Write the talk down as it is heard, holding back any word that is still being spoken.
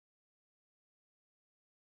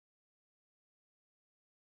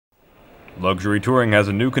Luxury touring has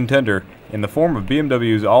a new contender in the form of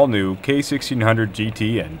BMW's all-new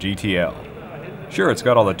K1600GT and GTL. Sure, it's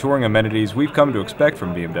got all the touring amenities we've come to expect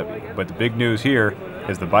from BMW, but the big news here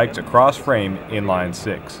is the bike's a cross-frame inline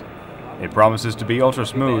 6. It promises to be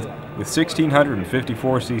ultra-smooth. With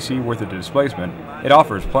 1654cc worth of displacement, it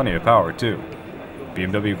offers plenty of power too.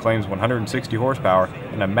 BMW claims 160 horsepower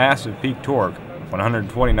and a massive peak torque of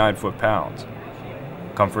 129 foot-pounds.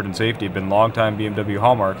 Comfort and safety have been longtime BMW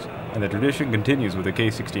hallmarks, and the tradition continues with the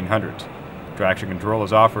K1600s. Traction control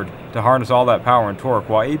is offered to harness all that power and torque,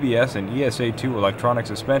 while ABS and ESA2 electronic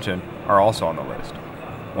suspension are also on the list.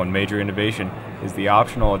 One major innovation is the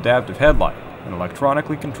optional adaptive headlight, an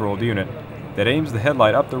electronically controlled unit that aims the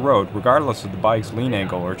headlight up the road regardless of the bike's lean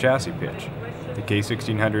angle or chassis pitch. The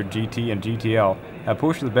K1600GT and GTL have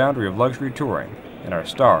pushed the boundary of luxury touring and are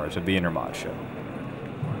stars of the Intermot show.